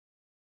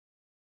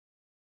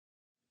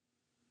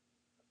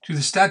To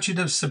the statute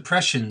of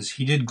suppressions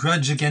he did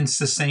grudge against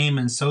the same,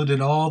 and so did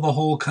all the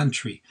whole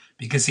country,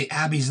 because the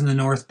abbeys in the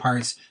north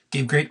parts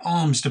gave great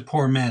alms to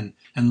poor men,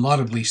 and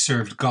laudably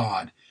served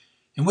God,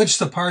 in which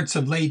the parts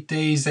of late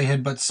days they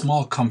had but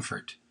small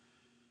comfort.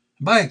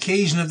 By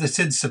occasion of the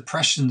said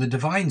suppression the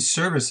divine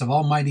service of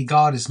Almighty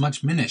God is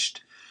much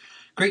minished,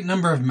 great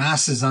number of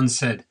masses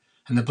unsaid,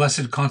 and the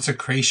blessed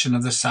consecration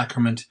of the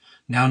sacrament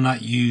now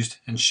not used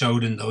and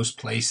showed in those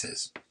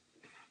places.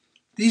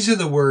 These are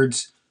the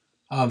words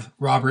of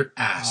Robert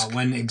Aske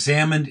when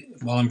examined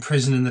while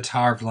imprisoned in the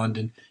Tower of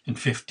London in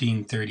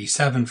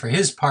 1537 for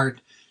his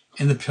part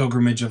in the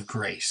Pilgrimage of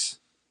Grace.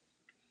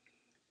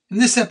 In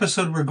this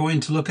episode we're going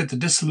to look at the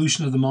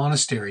dissolution of the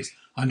monasteries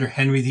under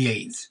Henry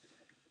VIII.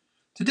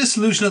 The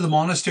dissolution of the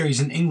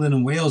monasteries in England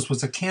and Wales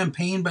was a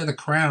campaign by the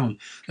Crown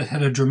that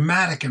had a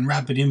dramatic and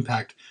rapid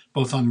impact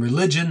both on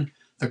religion,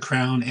 the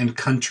Crown, and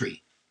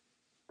country.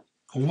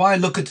 Why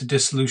look at the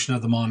dissolution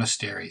of the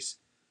monasteries?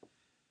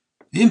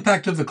 The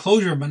impact of the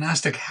closure of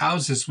monastic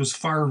houses was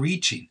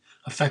far-reaching,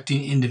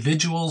 affecting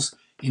individuals,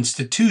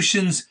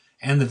 institutions,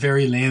 and the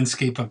very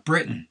landscape of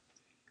Britain.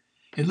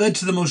 It led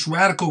to the most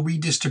radical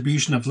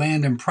redistribution of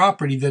land and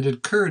property that had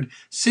occurred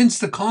since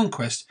the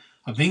conquest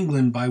of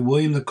England by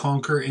William the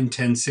Conqueror in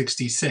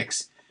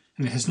 1066,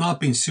 and it has not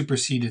been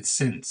superseded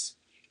since.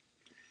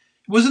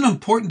 It was an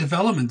important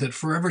development that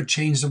forever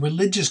changed the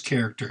religious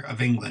character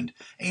of England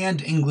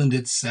and England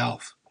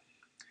itself.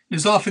 It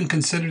is often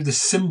considered the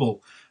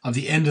symbol of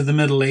the end of the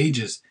Middle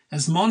Ages,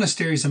 as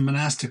monasteries and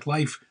monastic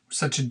life were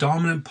such a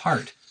dominant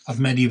part of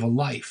medieval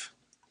life.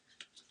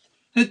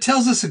 And it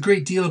tells us a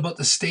great deal about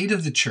the state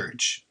of the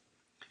Church.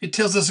 It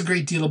tells us a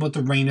great deal about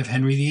the reign of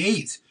Henry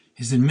VIII,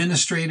 his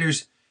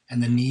administrators,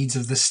 and the needs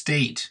of the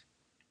state.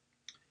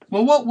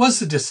 Well, what was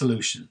the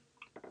dissolution?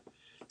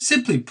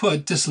 Simply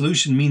put,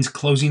 dissolution means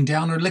closing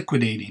down or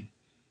liquidating.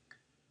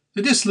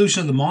 The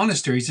dissolution of the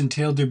monasteries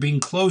entailed their being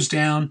closed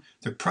down,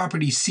 their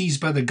property seized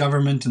by the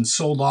government and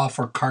sold off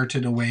or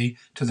carted away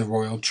to the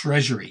royal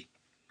treasury.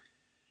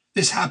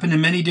 This happened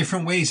in many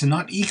different ways and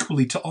not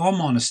equally to all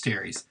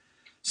monasteries.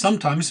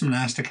 Sometimes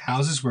monastic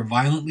houses were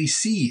violently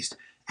seized,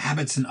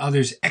 abbots and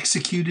others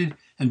executed,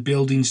 and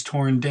buildings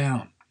torn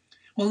down.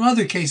 While in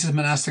other cases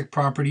monastic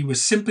property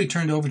was simply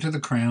turned over to the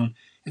Crown,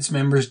 its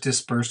members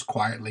dispersed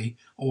quietly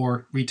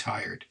or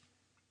retired.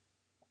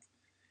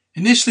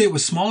 Initially, it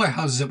was smaller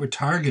houses that were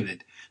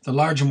targeted, the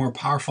larger, more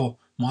powerful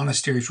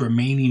monasteries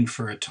remaining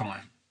for a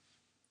time.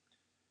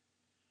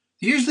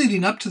 The years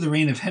leading up to the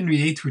reign of Henry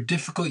VIII were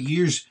difficult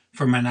years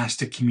for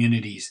monastic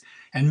communities,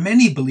 and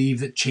many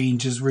believed that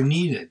changes were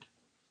needed.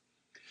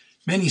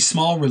 Many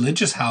small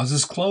religious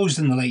houses closed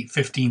in the late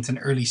 15th and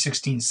early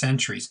 16th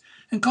centuries,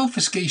 and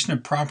confiscation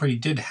of property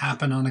did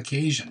happen on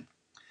occasion.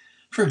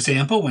 For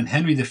example, when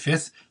Henry V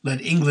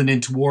led England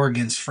into war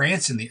against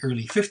France in the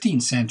early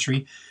 15th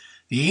century,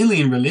 the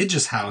alien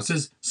religious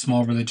houses,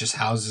 small religious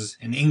houses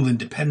in England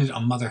dependent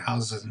on mother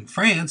houses in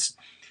France,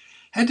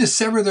 had to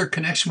sever their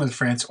connection with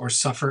France or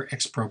suffer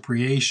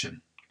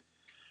expropriation.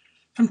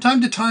 From time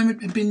to time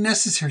it had been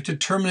necessary to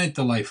terminate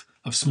the life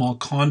of small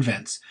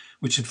convents,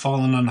 which had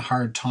fallen on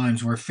hard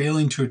times and were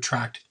failing to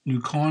attract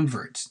new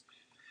converts.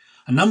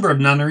 A number of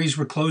nunneries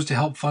were closed to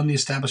help fund the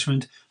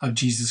establishment of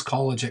Jesus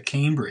College at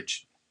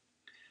Cambridge.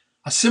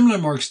 A similar,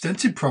 more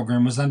extensive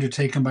program was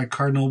undertaken by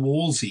Cardinal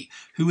Wolsey,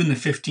 who in the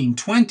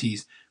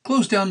 1520s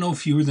closed down no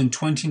fewer than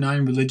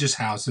 29 religious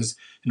houses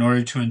in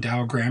order to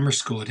endow a grammar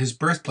school at his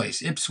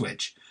birthplace,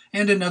 Ipswich,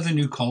 and another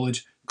new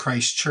college,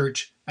 Christ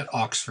Church, at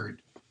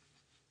Oxford.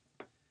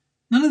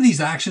 None of these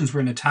actions were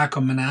an attack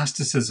on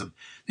monasticism.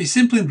 They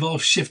simply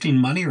involved shifting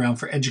money around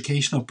for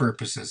educational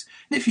purposes,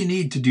 and if you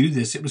need to do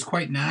this, it was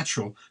quite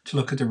natural to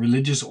look at the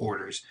religious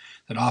orders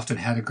that often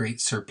had a great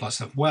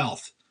surplus of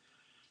wealth.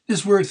 It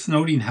is worth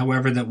noting,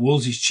 however, that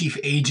Wolsey's chief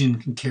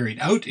agent who carried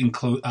out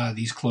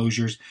these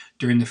closures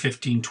during the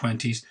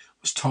 1520s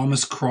was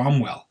Thomas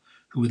Cromwell,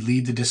 who would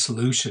lead the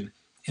dissolution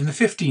in the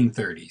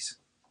 1530s.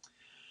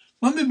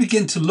 When we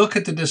begin to look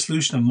at the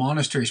dissolution of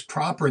monasteries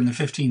proper in the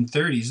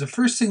 1530s, the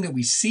first thing that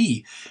we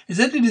see is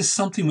that it is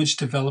something which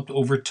developed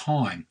over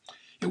time.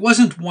 It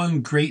wasn't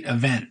one great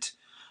event,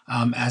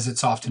 as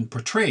it's often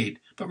portrayed,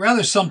 but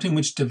rather something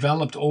which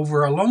developed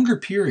over a longer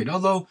period,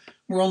 although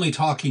we're only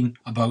talking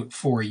about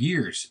 4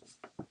 years.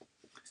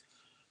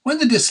 When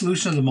the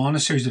dissolution of the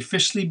monasteries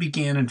officially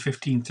began in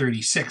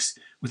 1536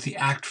 with the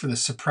Act for the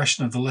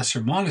Suppression of the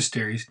Lesser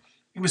Monasteries,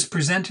 it was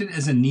presented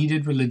as a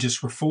needed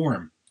religious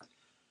reform.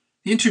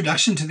 The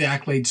introduction to the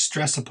Act laid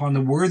stress upon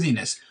the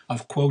worthiness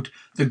of, quote,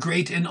 the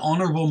great and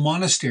honourable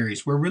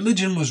monasteries where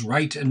religion was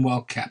right and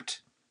well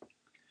kept.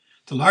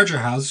 The larger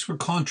houses were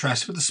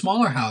contrasted with the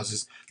smaller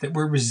houses that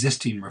were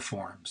resisting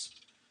reforms.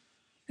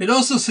 It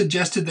also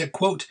suggested that,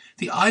 quote,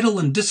 the idle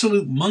and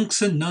dissolute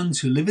monks and nuns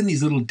who live in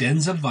these little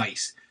dens of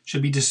vice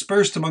should be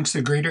dispersed amongst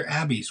the greater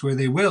abbeys, where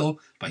they will,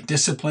 by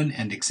discipline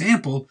and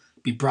example,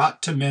 be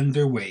brought to mend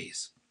their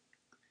ways.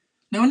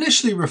 Now,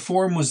 initially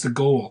reform was the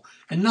goal,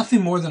 and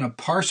nothing more than a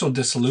partial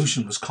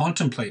dissolution was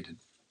contemplated.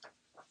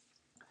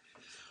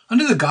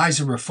 Under the guise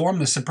of reform,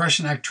 the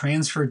Suppression Act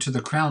transferred to the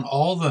Crown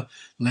all the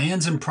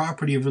lands and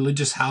property of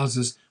religious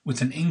houses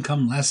with an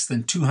income less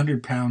than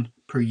 £200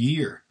 per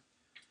year.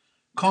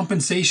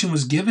 Compensation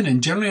was given,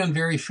 and generally on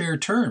very fair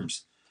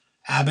terms.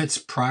 Abbots,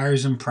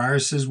 priors, and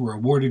prioresses were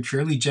awarded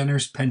fairly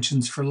generous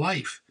pensions for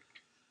life.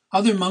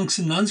 Other monks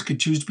and nuns could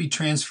choose to be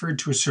transferred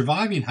to a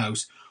surviving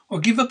house or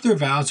give up their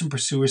vows and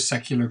pursue a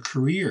secular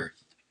career.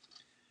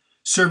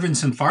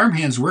 Servants and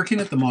farmhands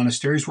working at the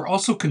monasteries were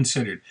also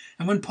considered,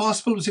 and when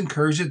possible it was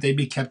encouraged that they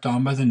be kept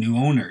on by the new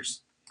owners.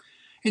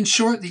 In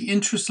short, the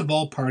interests of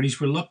all parties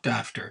were looked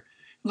after,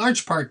 in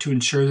large part to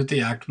ensure that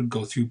the act would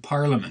go through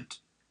Parliament.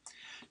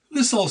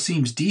 This all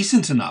seems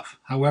decent enough.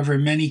 However,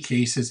 in many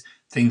cases,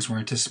 things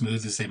weren't as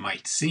smooth as they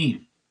might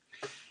seem.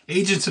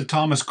 Agents of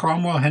Thomas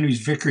Cromwell,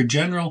 Henry's Vicar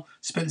General,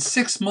 spent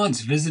 6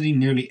 months visiting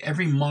nearly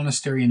every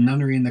monastery and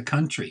nunnery in the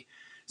country.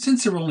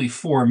 Since there were only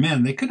 4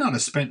 men, they could not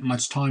have spent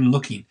much time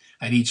looking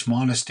at each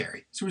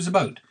monastery. So there was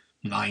about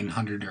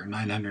 900 or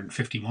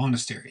 950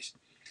 monasteries.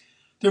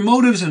 Their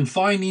motives and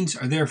findings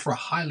are therefore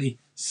highly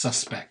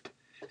suspect,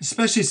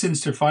 especially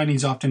since their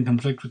findings often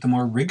conflict with the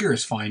more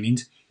rigorous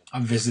findings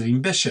of visiting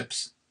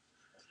bishops.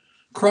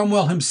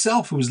 Cromwell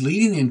himself, who was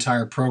leading the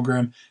entire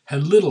program,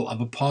 had little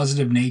of a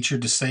positive nature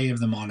to say of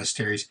the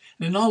monasteries,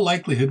 and in all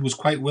likelihood was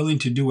quite willing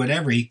to do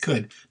whatever he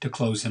could to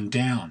close them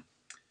down.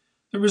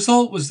 The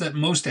result was that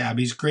most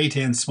abbeys, great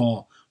and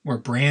small, were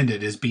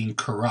branded as being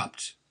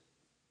corrupt.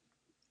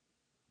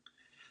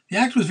 The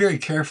Act was very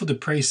careful to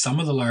praise some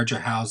of the larger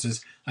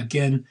houses.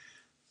 Again,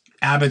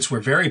 abbots were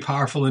very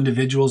powerful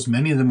individuals.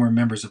 Many of them were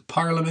members of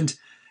Parliament,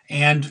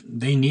 and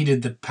they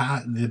needed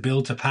the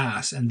bill to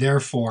pass, and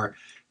therefore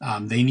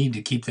they need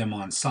to keep them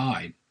on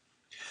side.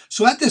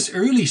 So at this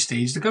early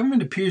stage, the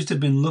government appears to have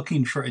been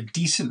looking for a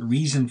decent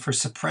reason for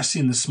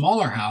suppressing the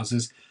smaller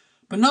houses,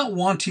 but not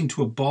wanting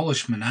to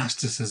abolish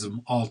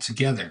monasticism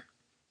altogether.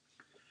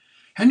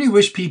 Henry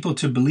wished people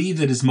to believe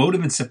that his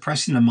motive in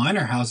suppressing the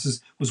minor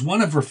houses was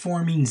one of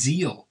reforming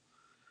zeal.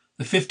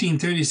 The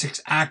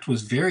 1536 Act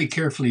was very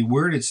carefully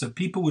worded so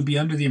people would be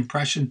under the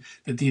impression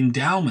that the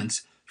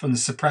endowments from the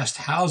suppressed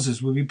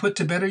houses would be put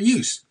to better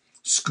use,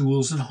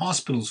 schools and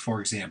hospitals,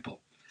 for example.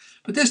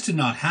 But this did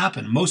not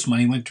happen. Most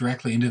money went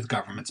directly into the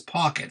government's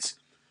pockets.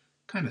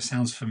 Kind of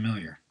sounds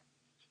familiar.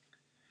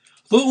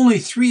 Though only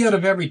 3 out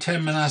of every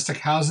 10 monastic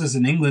houses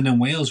in England and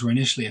Wales were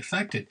initially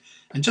affected,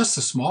 and just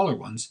the smaller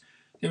ones,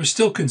 there was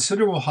still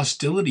considerable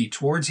hostility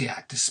towards the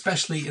Act,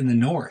 especially in the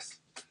north.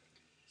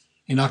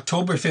 In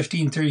October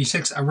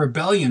 1536, a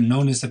rebellion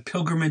known as the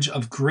Pilgrimage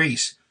of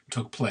Grace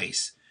took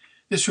place.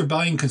 This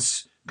rebellion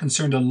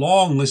concerned a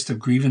long list of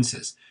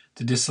grievances,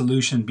 the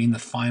dissolution being the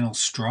final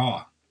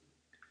straw.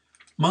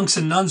 Monks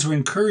and nuns were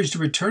encouraged to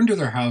return to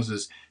their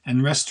houses,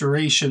 and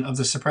restoration of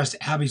the suppressed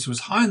abbeys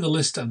was high on the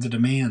list of the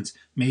demands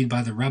made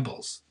by the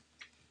rebels.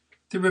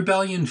 The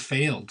rebellion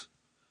failed.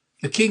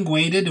 The king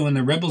waited, and when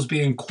the rebels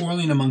began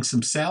quarreling amongst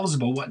themselves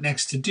about what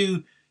next to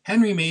do,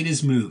 Henry made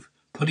his move,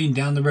 putting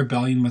down the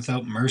rebellion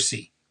without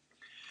mercy.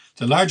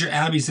 The larger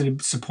abbeys that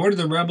had supported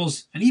the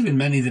rebels, and even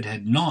many that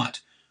had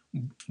not,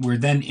 were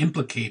then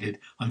implicated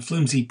on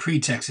flimsy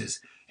pretexts,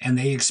 and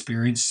they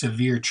experienced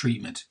severe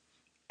treatment.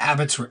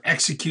 Abbots were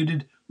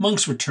executed,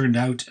 monks were turned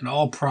out, and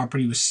all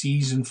property was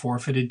seized and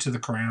forfeited to the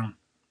crown.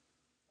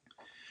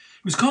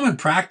 It was common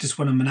practice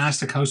when a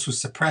monastic house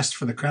was suppressed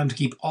for the crown to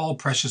keep all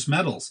precious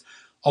metals,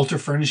 altar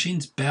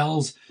furnishings,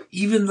 bells,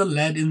 even the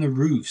lead in the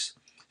roofs,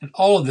 and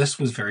all of this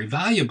was very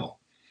valuable.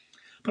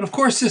 But of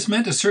course this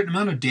meant a certain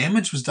amount of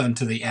damage was done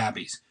to the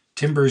abbeys.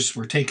 Timbers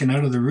were taken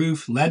out of the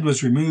roof, lead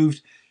was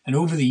removed, and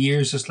over the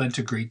years this led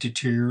to great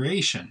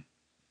deterioration.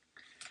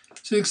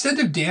 So the extent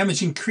of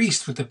damage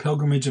increased with the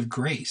Pilgrimage of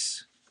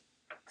Grace.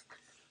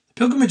 The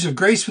Pilgrimage of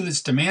Grace, with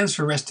its demands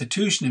for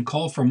restitution and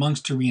call for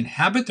monks to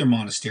re-inhabit their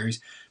monasteries,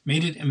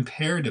 made it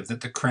imperative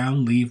that the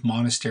crown leave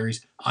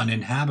monasteries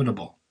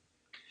uninhabitable.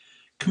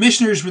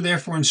 Commissioners were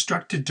therefore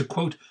instructed to,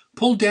 quote,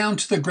 pull down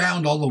to the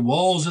ground all the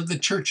walls of the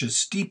churches,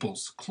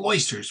 steeples,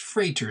 cloisters,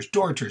 fraiters,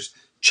 dorters,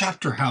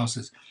 chapter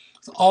houses,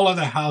 with all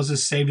other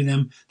houses saving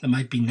them that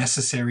might be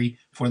necessary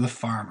for the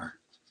farmer.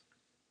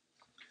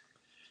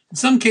 In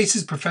some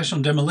cases,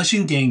 professional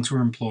demolition gangs were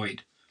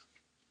employed.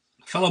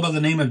 A fellow by the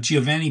name of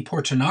Giovanni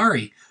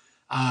Portinari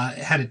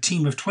had a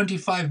team of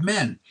 25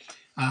 men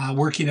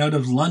working out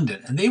of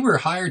London, and they were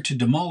hired to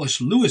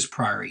demolish Lewes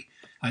Priory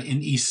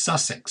in East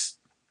Sussex.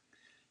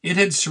 It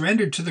had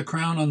surrendered to the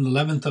crown on the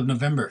 11th of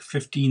November,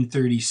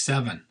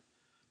 1537.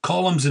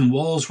 Columns and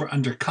walls were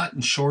undercut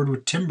and shored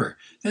with timber,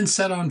 then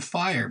set on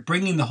fire,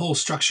 bringing the whole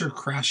structure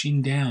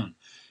crashing down.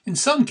 In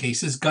some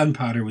cases,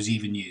 gunpowder was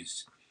even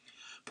used.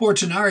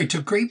 Portinari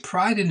took great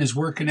pride in his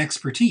work and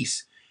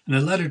expertise. In a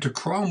letter to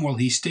Cromwell,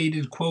 he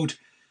stated, quote,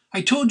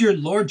 I told your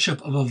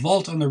lordship of a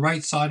vault on the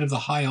right side of the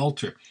high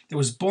altar that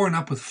was borne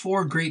up with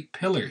 4 great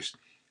pillars,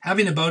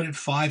 having about it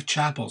 5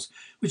 chapels,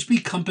 which be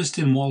compassed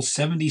in walls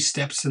 70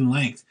 steps in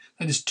length,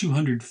 that is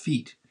 200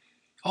 feet.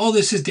 All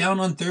this is down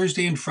on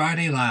Thursday and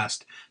Friday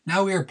last.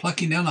 Now we are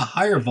plucking down a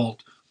higher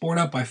vault, borne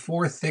up by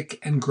 4 thick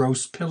and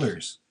gross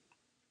pillars.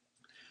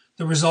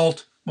 The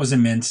result was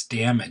immense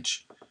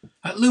damage.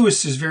 At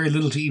Lewis, there's very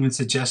little to even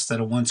suggest that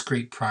a once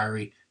great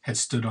priory had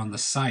stood on the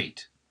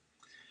site.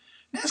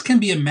 As can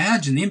be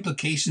imagined, the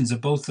implications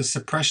of both the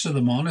suppression of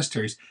the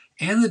monasteries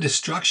and the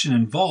destruction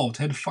involved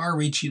had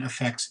far-reaching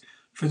effects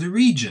for the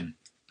region.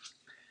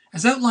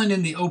 As outlined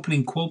in the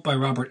opening quote by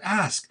Robert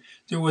Aske,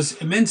 there was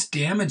immense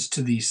damage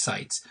to these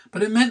sites,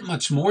 but it meant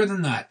much more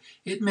than that.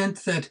 It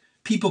meant that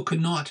people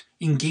could not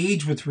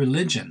engage with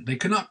religion. They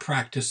could not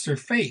practice their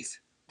faith.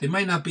 They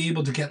might not be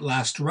able to get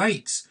last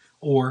rites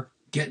or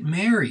get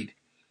married.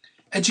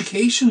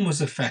 Education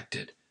was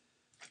affected.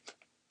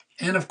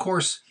 And of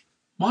course,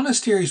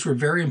 monasteries were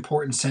very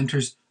important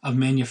centers of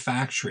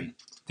manufacturing.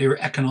 They were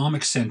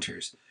economic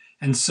centers,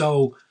 and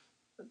so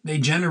they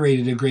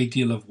generated a great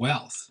deal of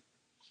wealth.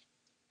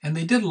 And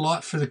they did a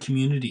lot for the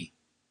community.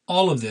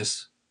 All of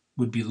this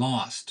would be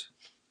lost.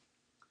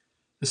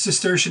 The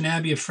Cistercian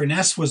Abbey of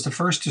Furness was the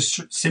first to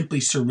simply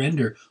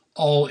surrender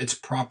all its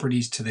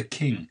properties to the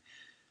king.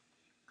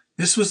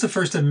 This was the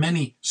first of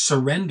many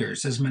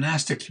surrenders as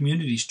monastic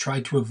communities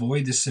tried to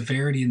avoid the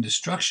severity and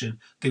destruction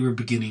they were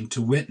beginning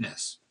to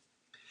witness.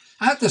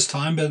 At this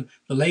time, the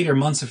later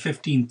months of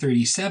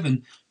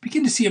 1537,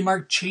 begin to see a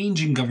marked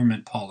change in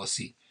government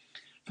policy.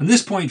 From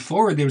this point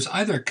forward, there was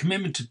either a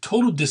commitment to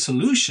total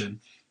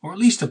dissolution or at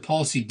least a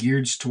policy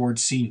geared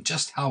towards seeing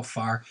just how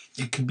far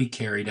it could be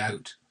carried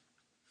out.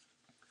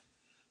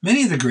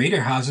 Many of the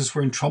greater houses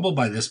were in trouble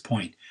by this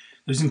point.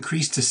 There was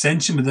increased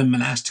dissension within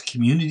monastic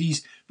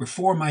communities,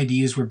 reform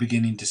ideas were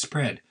beginning to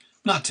spread,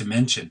 not to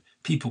mention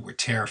people were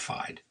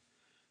terrified.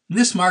 And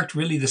this marked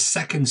really the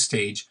second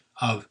stage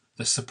of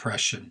the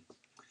suppression.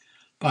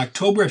 By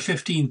October of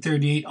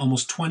 1538,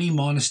 almost 20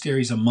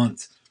 monasteries a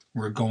month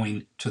were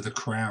going to the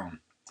crown.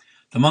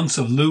 The monks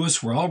of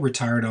Lewis were all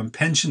retired on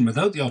pension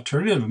without the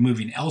alternative of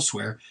moving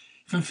elsewhere.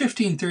 From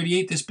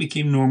 1538, this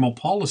became normal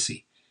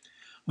policy.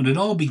 When it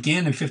all began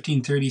in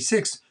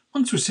 1536,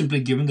 monks were simply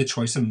given the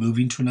choice of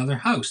moving to another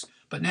house,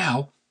 but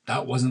now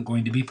that wasn't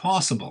going to be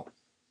possible.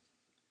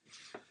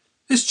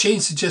 This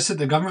change suggested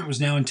the government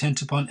was now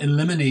intent upon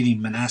eliminating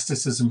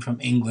monasticism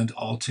from England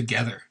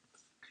altogether.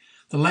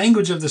 The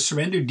language of the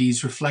surrender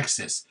deeds reflects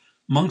this.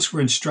 Monks were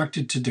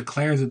instructed to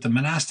declare that the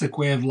monastic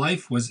way of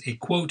life was a,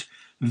 quote,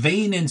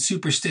 vain and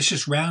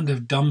superstitious round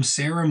of dumb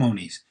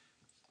ceremonies,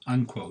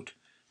 unquote,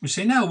 which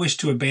they now wished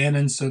to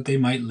abandon so that they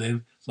might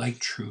live like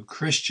true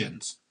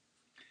Christians.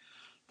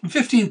 From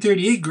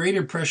 1538,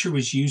 greater pressure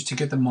was used to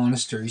get the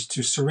monasteries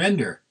to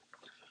surrender.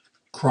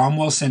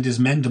 Cromwell sent his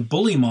men to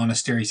bully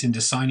monasteries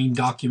into signing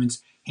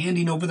documents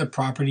handing over the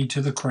property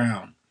to the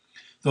crown.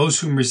 Those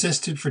whom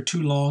resisted for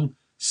too long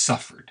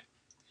suffered.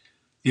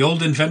 The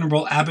old and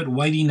venerable Abbot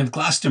Whiting of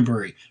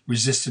Glastonbury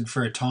resisted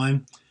for a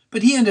time,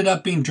 but he ended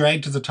up being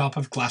dragged to the top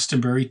of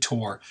Glastonbury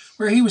Tor,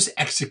 where he was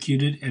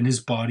executed and his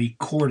body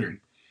quartered.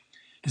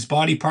 His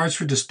body parts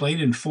were displayed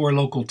in 4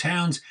 local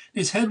towns, and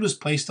his head was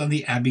placed on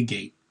the Abbey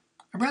Gate,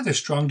 a rather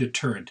strong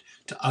deterrent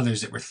to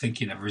others that were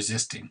thinking of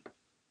resisting.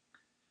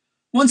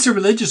 Once the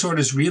religious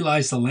orders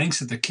realized the lengths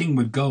that the king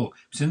would go,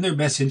 it was in their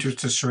best interest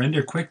to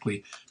surrender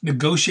quickly,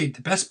 negotiate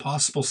the best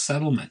possible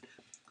settlement,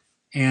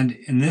 and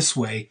in this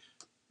way,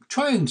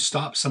 try and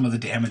stop some of the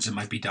damage that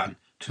might be done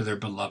to their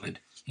beloved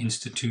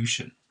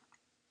institution.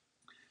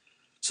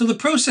 So the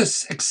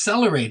process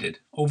accelerated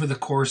over the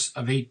course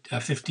of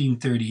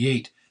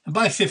 1538, and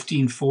by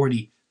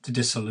 1540, the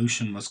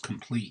dissolution was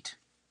complete.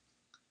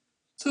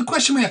 So the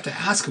question we have to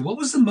ask is, what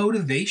was the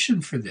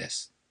motivation for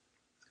this?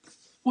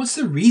 What's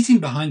the reason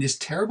behind this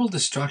terrible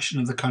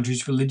destruction of the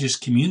country's religious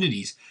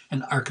communities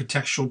and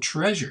architectural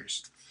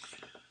treasures?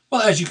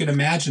 Well, as you can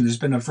imagine, there's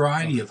been a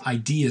variety of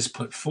ideas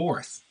put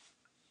forth.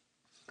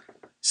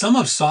 Some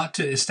have sought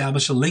to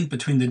establish a link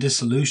between the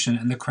dissolution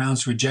and the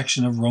crown's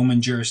rejection of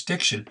Roman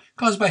jurisdiction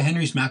caused by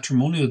Henry's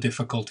matrimonial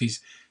difficulties,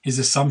 his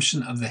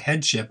assumption of the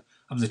headship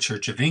of the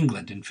Church of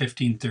England in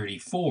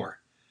 1534.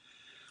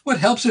 What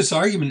helps this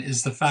argument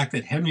is the fact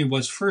that Henry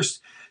was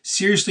first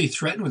seriously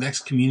threatened with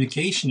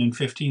excommunication in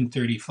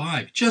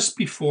 1535, just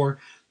before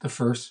the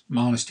first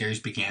monasteries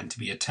began to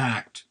be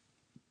attacked.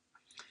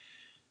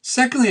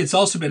 Secondly, it's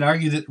also been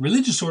argued that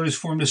religious orders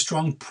formed a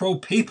strong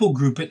pro-papal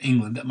group in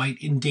England that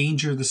might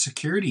endanger the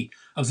security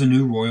of the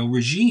new royal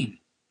regime.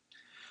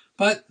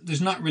 But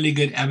there's not really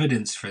good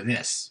evidence for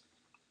this.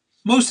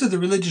 Most of the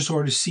religious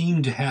orders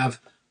seem to have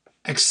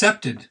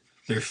accepted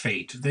their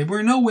fate. They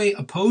were in no way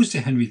opposed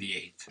to Henry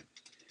VIII.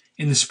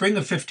 In the spring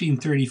of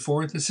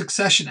 1534, the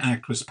Succession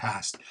Act was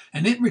passed,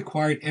 and it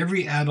required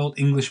every adult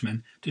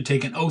Englishman to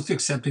take an oath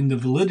accepting the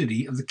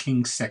validity of the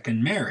king's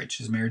second marriage,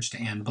 his marriage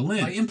to Anne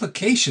Boleyn. By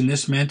implication,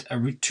 this meant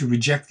to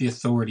reject the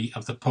authority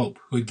of the Pope,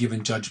 who had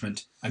given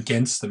judgment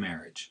against the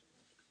marriage.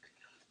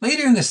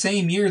 Later in the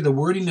same year, the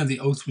wording of the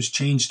oath was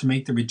changed to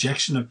make the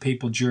rejection of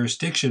papal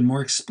jurisdiction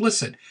more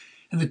explicit,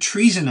 and the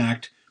Treason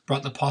Act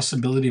brought the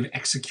possibility of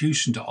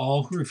execution to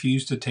all who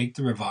refused to take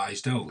the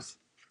revised oath.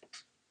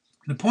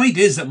 The point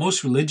is that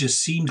most religious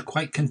seemed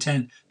quite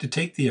content to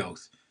take the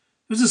oath.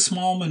 There was a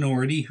small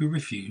minority who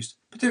refused,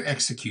 but their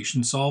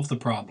execution solved the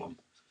problem.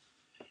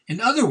 In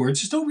other words,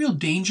 there's no real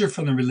danger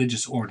from the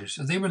religious orders,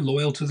 as they were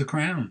loyal to the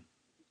crown.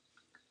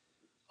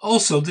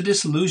 Also, the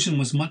dissolution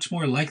was much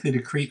more likely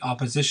to create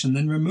opposition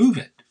than remove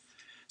it.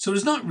 So it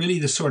was not really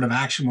the sort of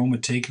action one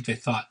would take if they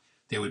thought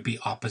there would be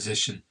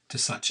opposition to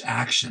such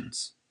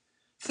actions.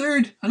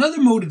 Third, another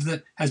motive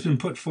that has been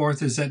put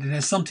forth is that it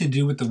has something to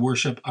do with the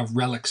worship of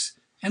relics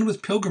and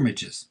with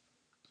pilgrimages.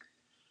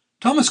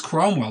 Thomas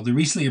Cromwell, the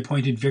recently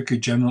appointed Vicar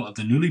General of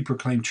the newly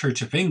proclaimed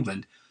Church of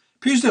England,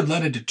 appears to have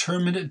led a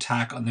determined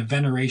attack on the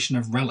veneration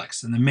of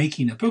relics and the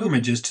making of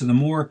pilgrimages to the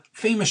more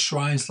famous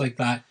shrines like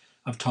that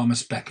of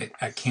Thomas Becket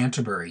at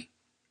Canterbury.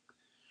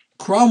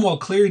 Cromwell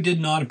clearly did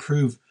not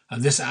approve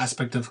of this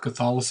aspect of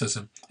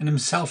Catholicism and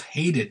himself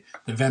hated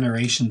the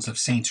venerations of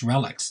saints'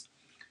 relics.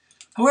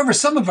 However,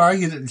 some have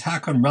argued that the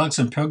attack on relics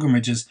and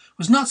pilgrimages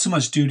was not so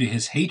much due to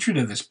his hatred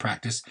of this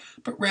practice,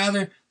 but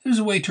rather it was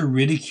a way to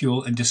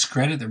ridicule and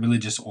discredit the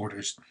religious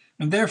orders,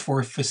 and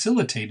therefore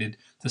facilitated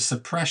the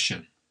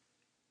suppression.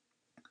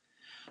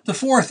 The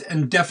fourth,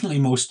 and definitely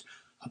most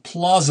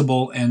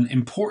plausible and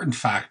important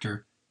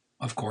factor,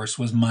 of course,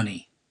 was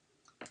money.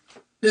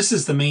 This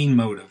is the main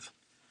motive.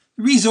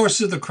 The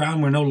resources of the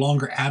crown were no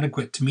longer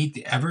adequate to meet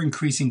the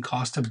ever-increasing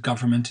cost of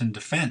government and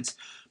defense,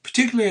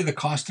 particularly the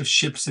cost of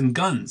ships and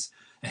guns,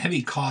 a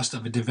heavy cost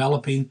of a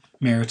developing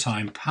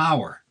maritime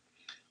power.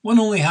 One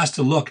only has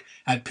to look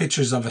at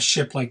pictures of a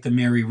ship like the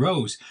Mary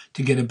Rose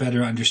to get a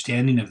better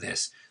understanding of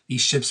this. These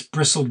ships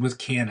bristled with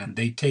cannon.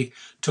 They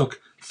took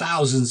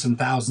thousands and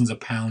thousands of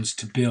pounds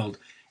to build.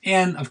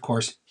 And, of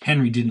course,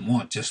 Henry didn't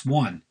want just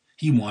one.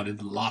 He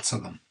wanted lots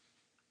of them.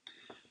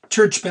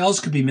 Church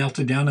bells could be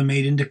melted down and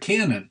made into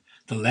cannon.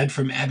 The lead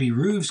from abbey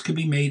roofs could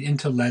be made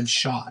into lead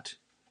shot.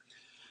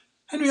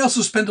 Henry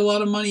also spent a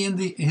lot of money in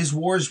his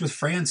wars with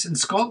France and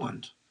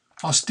Scotland.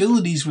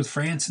 Hostilities with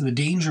France and the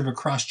danger of a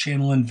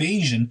cross-channel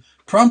invasion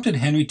prompted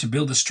Henry to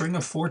build a string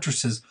of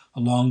fortresses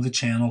along the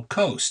Channel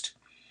coast.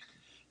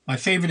 My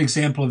favorite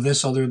example of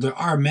this, although there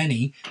are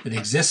many that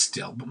exist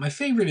still, but my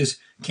favorite is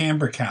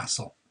Camber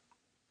Castle.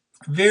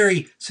 A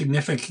very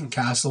significant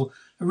castle,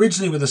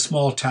 originally with a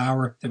small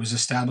tower that was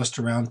established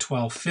around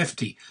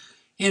 1250.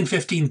 In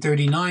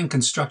 1539,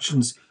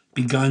 constructions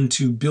begun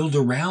to build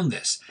around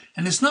this.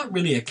 And it's not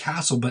really a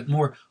castle, but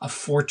more a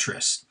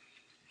fortress.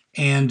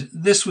 And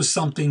this was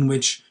something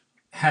which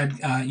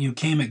had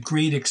came at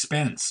great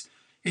expense.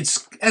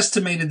 It's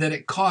estimated that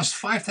it cost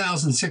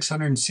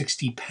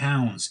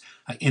 £5,660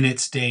 in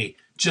its day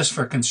just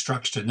for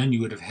construction. Then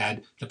you would have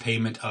had the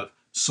payment of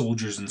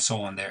soldiers and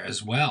so on there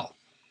as well.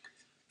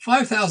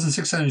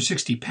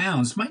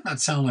 £5,660 might not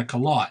sound like a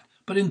lot,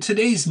 but in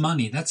today's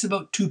money, that's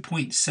about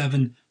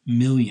 2.7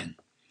 million.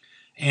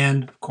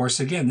 And, of course,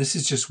 again, this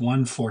is just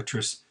one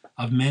fortress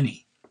of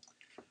many.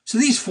 So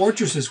these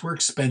fortresses were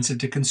expensive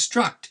to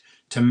construct,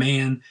 to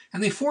man,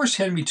 and they forced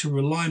Henry to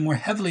rely more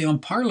heavily on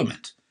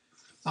Parliament.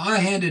 The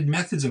high-handed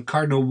methods of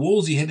Cardinal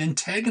Wolsey had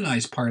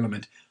antagonized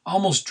Parliament,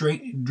 almost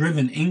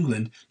driven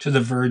England to the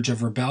verge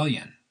of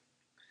rebellion.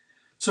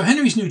 So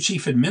Henry's new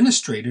chief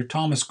administrator,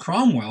 Thomas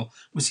Cromwell,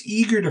 was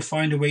eager to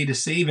find a way to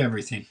save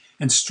everything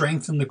and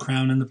strengthen the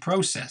crown in the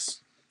process.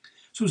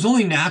 So it was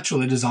only natural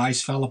that his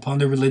eyes fell upon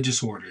the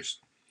religious orders.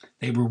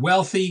 They were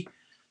wealthy,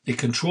 they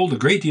controlled a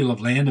great deal of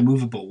land and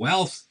movable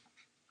wealth.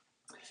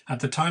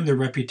 At the time, their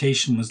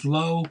reputation was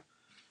low,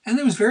 and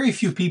there was very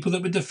few people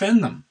that would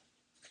defend them.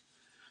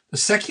 The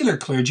secular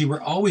clergy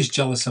were always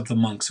jealous of the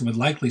monks and would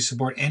likely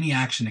support any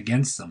action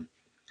against them.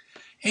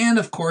 And,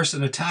 of course,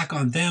 an attack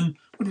on them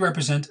would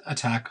represent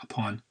attack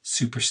upon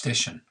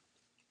superstition.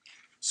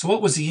 So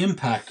what was the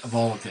impact of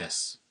all of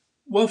this?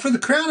 Well, for the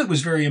crown, it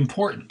was very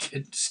important.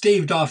 It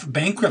staved off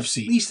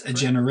bankruptcy, at least a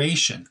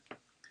generation.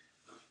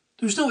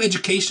 There was no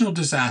educational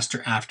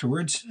disaster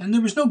afterwards, and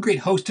there was no great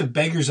host of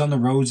beggars on the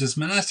roads as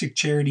monastic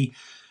charity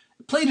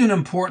played an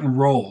important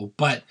role,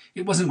 but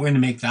it wasn't going to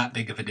make that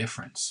big of a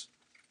difference.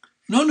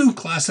 No new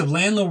class of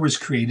landlord was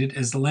created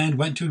as the land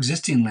went to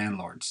existing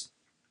landlords.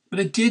 But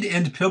it did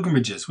end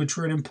pilgrimages, which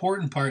were an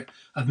important part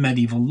of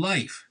medieval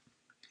life.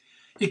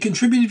 It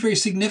contributed very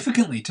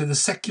significantly to the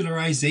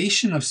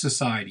secularization of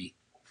society.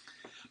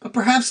 But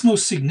perhaps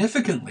most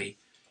significantly,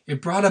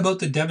 it brought about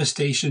the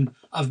devastation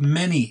of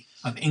many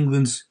of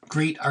England's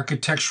great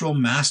architectural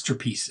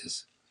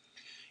masterpieces.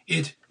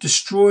 It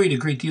destroyed a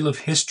great deal of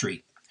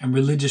history and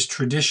religious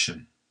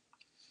tradition.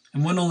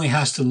 And one only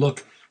has to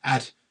look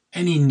at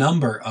any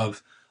number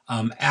of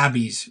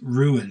abbeys,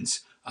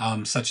 ruins,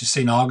 such as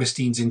St.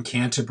 Augustine's in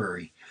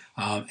Canterbury,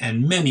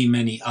 and many,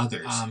 many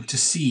others, to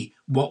see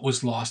what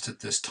was lost at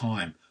this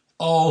time.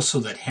 All so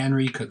that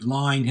Henry could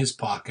line his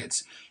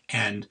pockets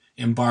and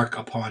embark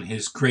upon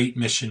his great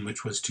mission,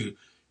 which was to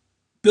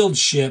build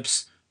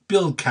ships,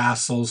 build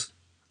castles.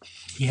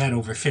 He had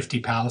over 50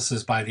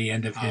 palaces by the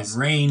end of his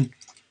reign,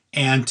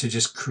 and to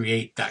just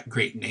create that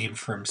great name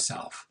for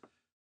himself.